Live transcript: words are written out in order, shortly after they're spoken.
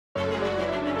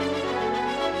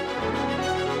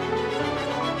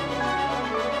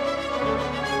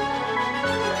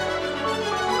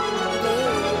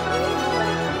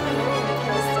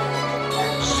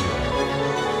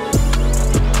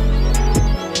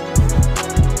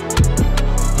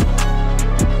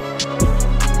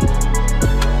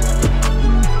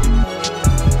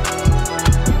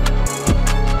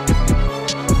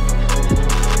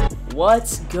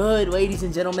What's good, ladies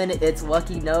and gentlemen? It's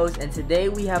Lucky Nose, and today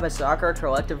we have a Soccer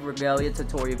Collective Regalia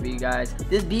tutorial for you guys.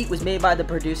 This beat was made by the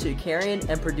producer Carrion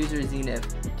and producer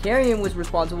Zenith. Carrion was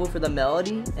responsible for the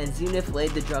melody, and Zenith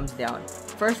laid the drums down.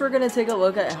 First, we're going to take a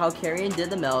look at how Carrion did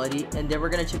the melody, and then we're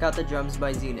going to check out the drums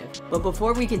by Zenith. But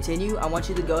before we continue, I want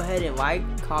you to go ahead and like,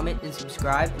 comment, and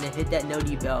subscribe, and then hit that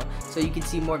noti bell so you can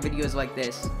see more videos like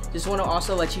this. Just want to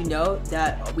also let you know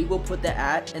that we will put the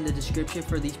ad in the description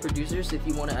for these producers if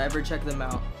you want to ever check them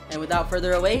out. And without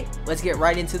further ado, let's get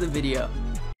right into the video.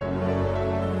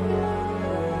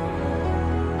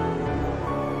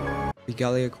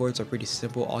 Regalia chords are pretty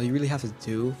simple. All you really have to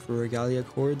do for Regalia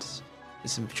chords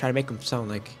is to try to make them sound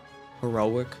like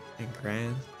heroic and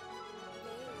grand.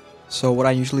 So what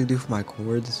I usually do for my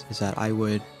chords is that I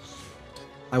would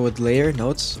layer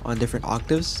notes on different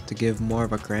octaves to give more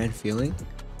of a grand feeling,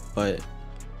 but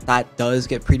that does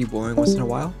get pretty boring once in a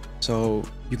while. So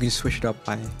you can switch it up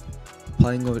by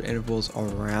playing with intervals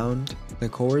around the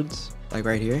chords, like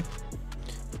right here.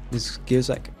 This gives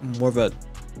like more of a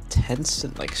tense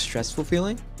and like stressful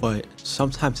feeling, but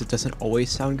sometimes it doesn't always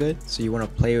sound good, so you want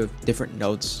to play with different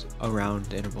notes around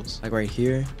the intervals, like right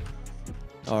here,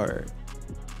 or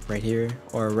right here,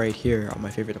 or right here are my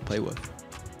favorite to play with.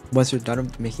 Once you're done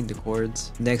with making the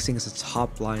chords, the next thing is the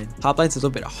top line. Top line's a little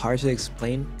bit hard to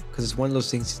explain because it's one of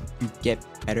those things you get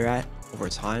better at over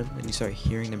time and you start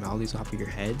hearing the melodies off of your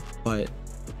head. But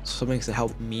some things that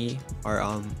help me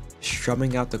are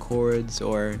strumming out the chords,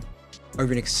 or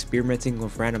even experimenting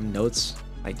with random notes,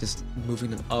 like just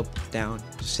moving them up, down,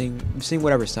 seeing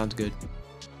whatever sounds good.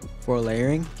 For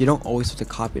layering, you don't always have to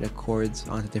copy the chords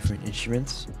onto different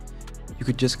instruments. You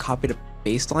could just copy the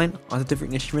bass line onto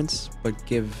different instruments, but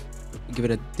give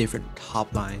it a different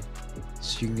top line,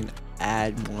 so you can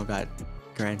add more of that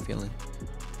grand feeling.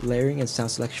 Layering and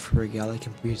sound selection for Regalia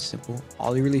can be pretty simple.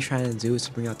 All you're really trying to do is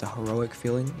to bring out the heroic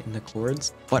feeling in the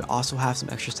chords, but also have some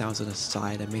extra sounds on the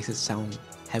side that makes it sound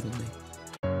heavenly.